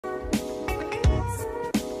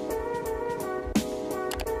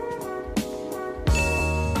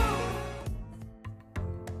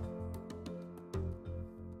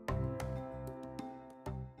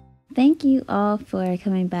Thank you all for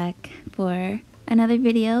coming back for another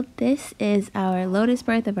video. This is our Lotus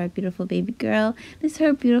birth of our beautiful baby girl. This is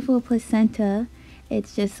her beautiful placenta.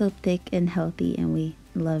 It's just so thick and healthy and we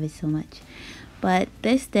love it so much. But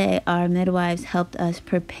this day our midwives helped us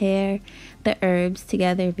prepare the herbs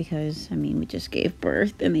together because we just gave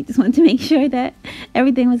birth and they just wanted to make sure that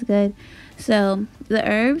everything was good. So the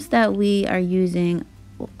herbs that we are using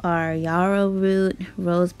are yarrow root,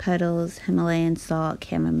 rose petals, Himalayan salt,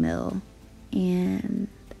 chamomile, and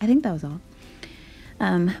I think that was all.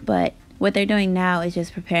 But what they're doing now is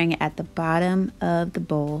just preparing it at the bottom of the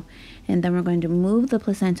bowl, and then we're going to move the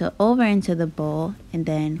placenta over into the bowl and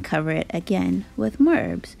then cover it again with more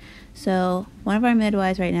herbs. So one of our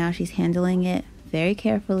midwives right now, she's handling it very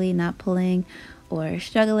carefully, not pulling or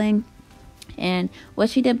struggling. And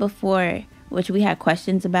what she did before, which we had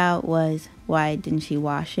questions about, was why didn't she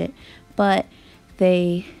wash it? But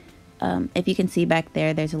they, if you can see back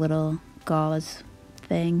there, there's a little gauze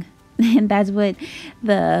thing. And that's what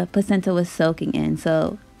the placenta was soaking in.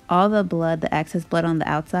 So all the blood, the excess blood on the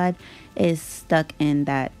outside is stuck in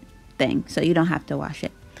that thing. So you don't have to wash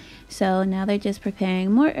it. So now they're just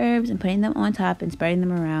preparing more herbs and putting them on top and spreading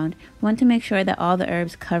them around. We want to make sure that all the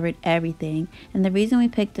herbs covered everything. And the reason we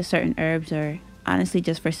picked the certain herbs are honestly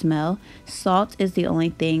just for smell. Salt is the only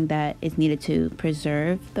thing that is needed to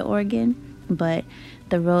preserve the organ. But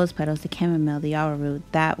the rose petals, the chamomile, the yarrow root,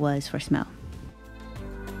 that was for smell.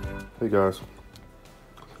 Hey guys,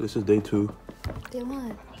 this is day 2. Day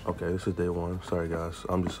 1. Okay, this is day 1. Sorry guys,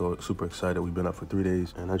 I'm just so super excited. We've been up for 3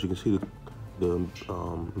 days, and as you can see, the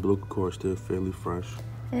umbilical cord is still fairly fresh.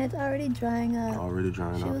 And it's already drying up.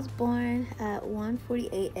 She was born at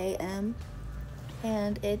 1:48 a.m.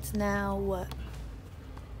 and it's now what?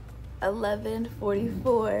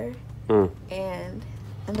 11:44. And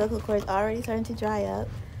umbilical cord is already starting to dry up.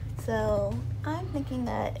 So I'm thinking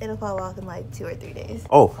that it'll fall off in like 2 or 3 days.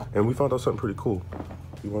 Oh, and we found out something pretty cool.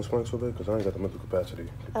 You want to explain so bit? Because I ain't got the mental capacity.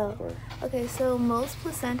 Okay, so most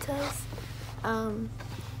placentas,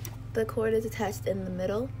 the cord is attached in the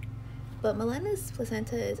middle, but Melena's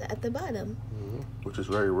placenta is at the bottom. Which is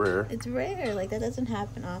very rare. It's rare, like that doesn't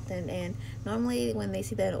happen often, and normally when they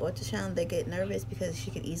see that in ultrasound, they get nervous because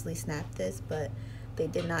she could easily snap this, but they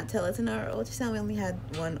did not tell us in our ultrasound. We only had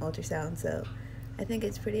one ultrasound, so I think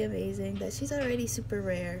it's pretty amazing that she's already super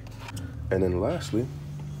rare. And then lastly,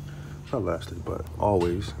 not lastly, but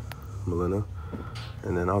always, Melena.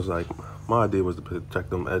 And then I was like, my idea was to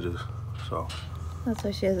protect them edges, so. That's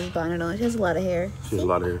why she has this bonnet on. She has a lot of hair. She has a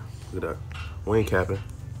lot of hair. Look at that. We ain't capping.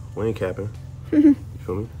 We ain't capping. You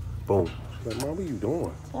feel me? Boom. She's like, Mom, what are you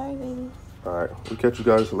doing? Sorry, baby. All right, we'll catch you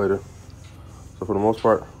guys later. So for the most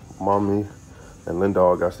part, Mommy and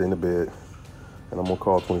Linda got to stay in the bed, and I'm gonna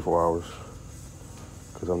call 24 hours.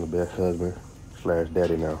 Because I'm the best husband /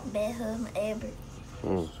 daddy now. Best husband ever.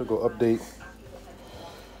 So go update.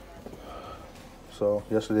 So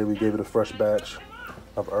yesterday we gave it a fresh batch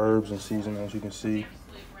of herbs and seasoning. As you can see,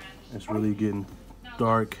 it's really getting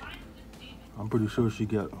dark. I'm pretty sure she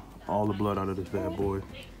got all the blood out of this bad boy.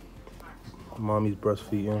 Mommy's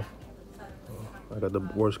breastfeeding. I got the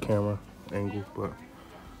worst camera angle, but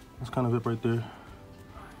that's kind of it right there.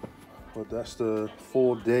 But that's the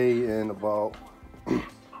full day in about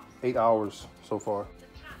 8 hours so far.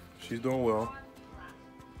 She's doing well.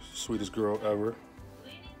 Sweetest girl ever.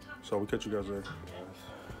 So we'll catch you guys there.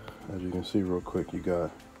 As you can see real quick, you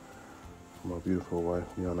got my beautiful wife,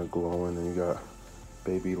 Deonna, glowing, and you got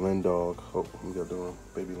baby Lindog. Oh, we got the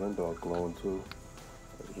baby Lindog glowing too.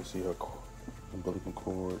 As you can see her umbilical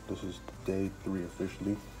cord. This is day 3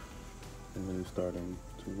 officially. And really starting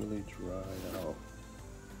to really dry out.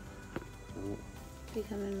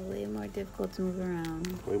 Becoming way more difficult to move around.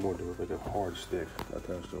 Way more difficult, like a hard stick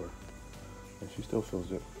attached to her. And she still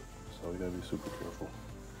feels it, so we gotta be super careful.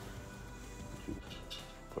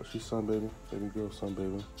 But she's sunbathing, baby girl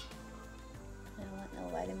sunbathing. I don't want no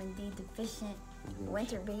vitamin D deficient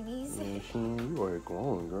winter babies. You are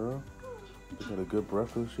glowing, girl. You had a good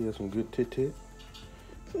breakfast, she had some good tit.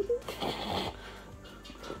 We'll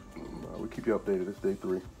keep you updated, it's day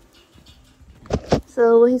 3.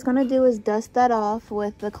 So what he's gonna do is dust that off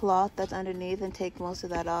with the cloth that's underneath and take most of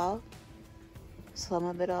that off. Some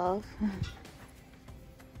of it off.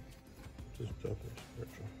 Just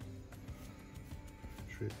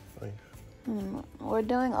We're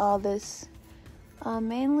doing all this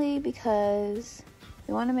mainly because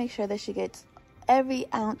we want to make sure that she gets every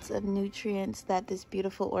ounce of nutrients that this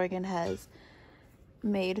beautiful organ has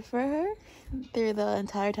made for her through the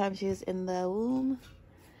entire time she was in the womb.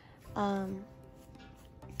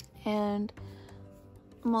 And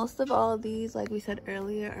most of all of these, like we said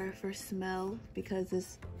earlier, are for smell because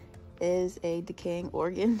this is a decaying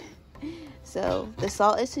organ. So the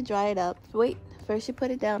salt is to dry it up. Wait, first you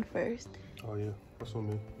put it down first. Oh yeah, that's on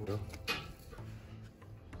me. Yeah.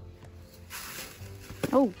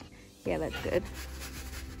 Oh, yeah, that's good.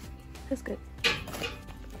 That's good.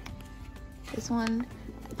 This one,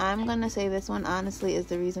 I'm gonna say this one honestly is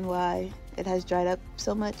the reason why it has dried up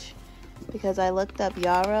so much, because I looked up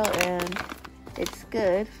yarrow and it's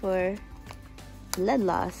good for blood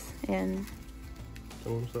loss, and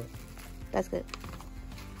that's good.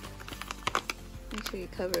 Make sure you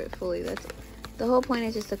cover it fully. That's the whole point,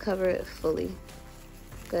 is just to cover it fully.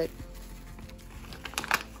 Good.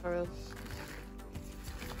 Yarrow.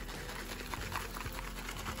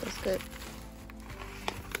 That's good.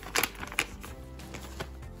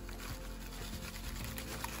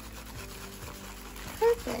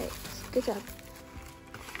 Perfect. Good job.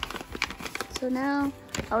 So now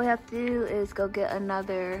all we have to do is go get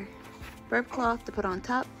another burp cloth to put on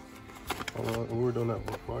top. We were doing that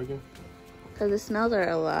before again? Because the smells are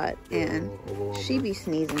a lot, and she be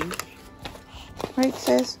sneezing. Right,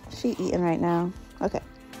 sis? She eating right now. Okay,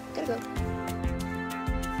 gotta go.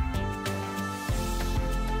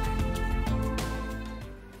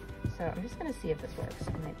 So I'm just gonna see if this works.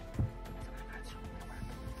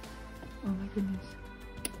 Oh my goodness.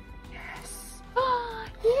 Yes. Oh,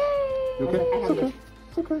 yay! You okay? It's okay.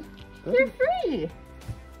 It's okay. You're free.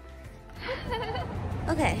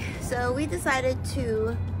 Okay, so we decided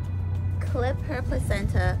to clip her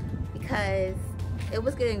placenta because it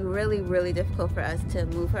was getting really, really difficult for us to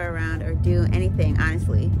move her around or do anything,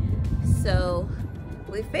 honestly. So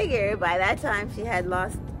we figured by that time she had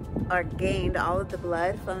lost or gained all of the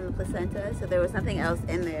blood from the placenta, so there was nothing else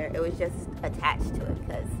in there. It was just attached to it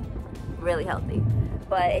because really healthy.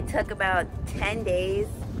 But it took about 10 days.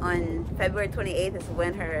 On February 28th is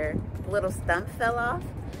when her little stump fell off.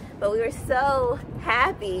 But we were so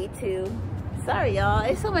happy to, sorry y'all,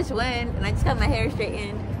 it's so much wind and I just got my hair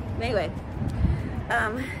straightened. But anyway,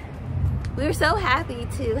 we were so happy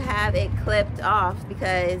to have it clipped off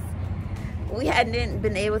because we hadn't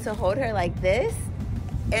been able to hold her like this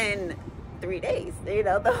in 3 days. You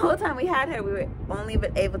know, the whole time we had her, we were only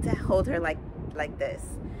been able to hold her like this.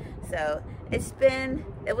 So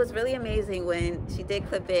it was really amazing when she did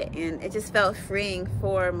clip it, and it just felt freeing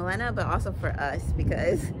for Milena, but also for us,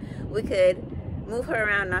 because we could move her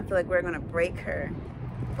around and not feel like we're gonna break her.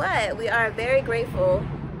 But we are very grateful.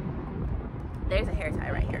 There's a hair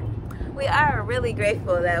tie right here. We are really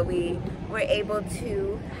grateful that we were able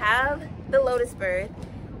to have the Lotus birth,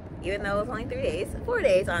 even though it was only 3 days, 4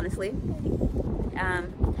 days, honestly.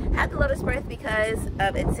 Have the Lotus birth because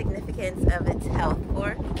of its significance of its health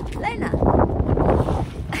for Lena. I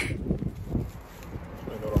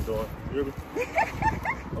know what I'm doing. You hear me?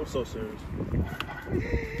 I'm so serious.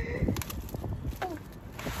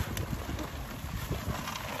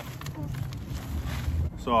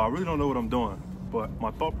 So I really don't know what I'm doing, but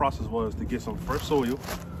my thought process was to get some fresh soil,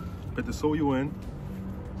 put the soil in,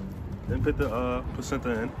 then put the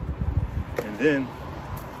placenta in, and then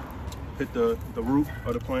put the root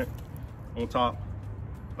of the plant on top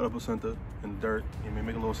of the placenta in the dirt, and maybe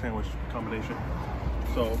make a little sandwich combination.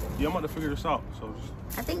 So yeah, I'm about to figure this out. So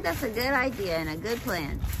I think that's a good idea and a good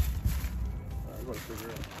plan. All right, I'm gonna figure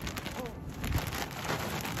it out.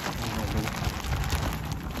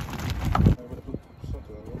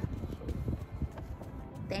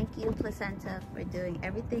 Thank you, placenta, for doing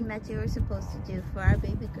everything that you were supposed to do for our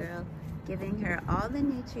baby girl, giving her all the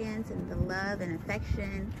nutrients and the love and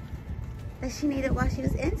affection that she needed while she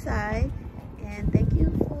was inside. And thank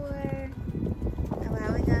you for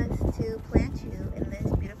allowing us to plant you in this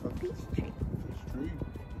beautiful peach tree. Peach tree.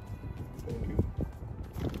 Thank you.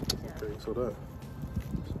 Okay, so that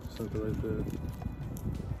placenta right there.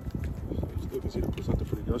 So you still can see the placenta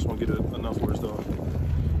pretty good. I just want to get it enough where it's done.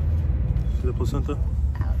 See the placenta?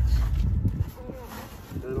 Ouch.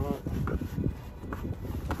 Dead on.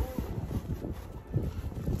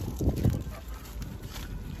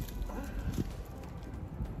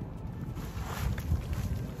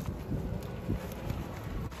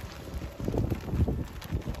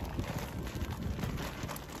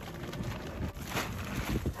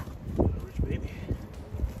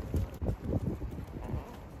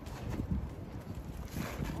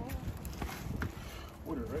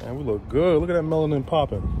 And we look good. Look at that melanin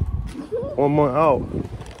popping. 1 month out.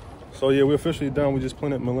 So yeah, we're officially done. We just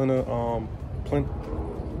planted Milena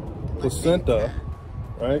placenta,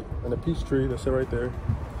 right? And the peach tree, that's it right there.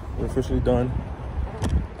 We're officially done.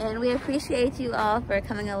 And we appreciate you all for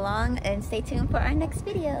coming along, and stay tuned for our next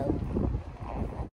video.